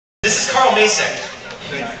Carl Macek.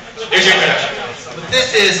 Here's your introduction. What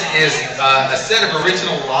this is a set of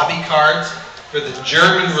original lobby cards for the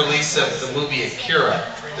German release of the movie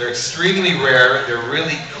Akira. They're extremely rare. They're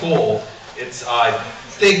really cool. It's, I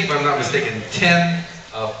think, if I'm not mistaken, 10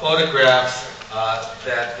 photographs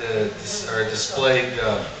that are displayed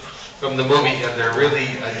from the movie, and they're really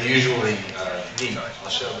unusually neat. I'll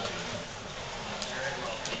show them to you.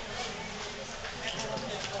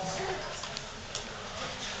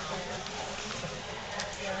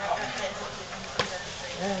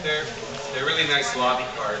 They're really nice lobby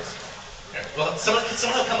cards. Well, can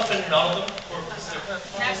someone come up and nod them?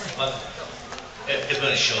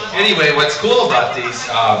 Anyway, what's cool about these?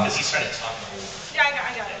 Because he's trying to talk. Yeah,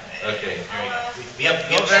 I got it. Okay. There you go. We have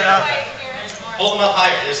hold them up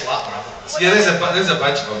higher. There's a lot more. Yeah, there's a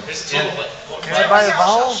bunch of them. There's a total. Can I buy the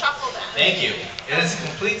vowel? Thank you. And it's a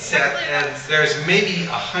complete set, and there's maybe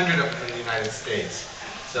 100 of them in the United States.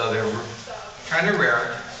 So they're kind of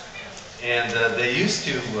rare. And they used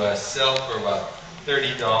to sell for about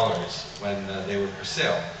 $30 when they were for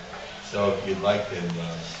sale. So if you'd like to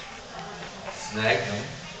snag them,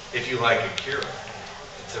 if you like Akira.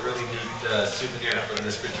 It's a really neat souvenir from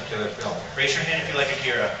this particular film. Raise your hand if you like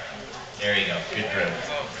Akira. There you go. Good grip.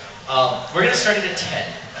 We're going to start it at 10.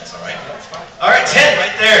 That's all right. All right, 10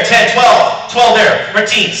 right there. 10, 12, 12 there.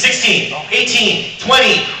 13, 16, 18,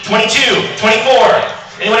 20, 22, 24.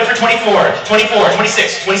 Anyone for 24, 24,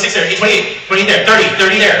 26, 26 there, 28, 28 there, 30,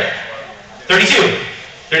 30 there, 32,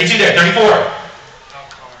 32 there, 34,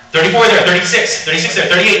 34 there, 36, 36 there,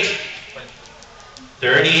 38,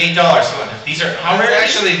 $38. These are, how rare?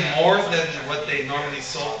 It's actually more than what they normally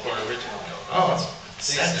sold for originally. Oh,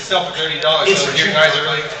 they sell for $30, it's so you guys are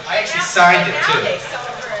really, I actually signed it too.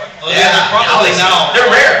 Yeah, probably now. They're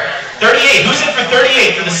rare. 38, who's in for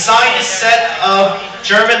 38 for the signed set of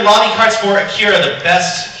German lobby cards for Akira, the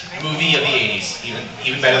best movie of the 80s,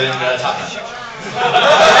 even better than Top Gun.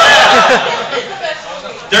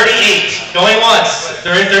 38, going once.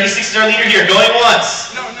 36 is our leader here, going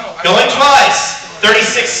once. Going twice.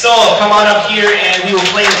 36 solo, come on up here and we will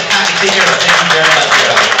play with happy. Take care of it. Thank you very much.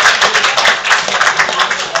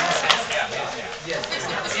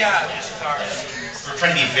 We're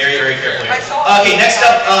trying to be very, very careful here. Okay, next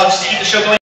up, just to keep the show going.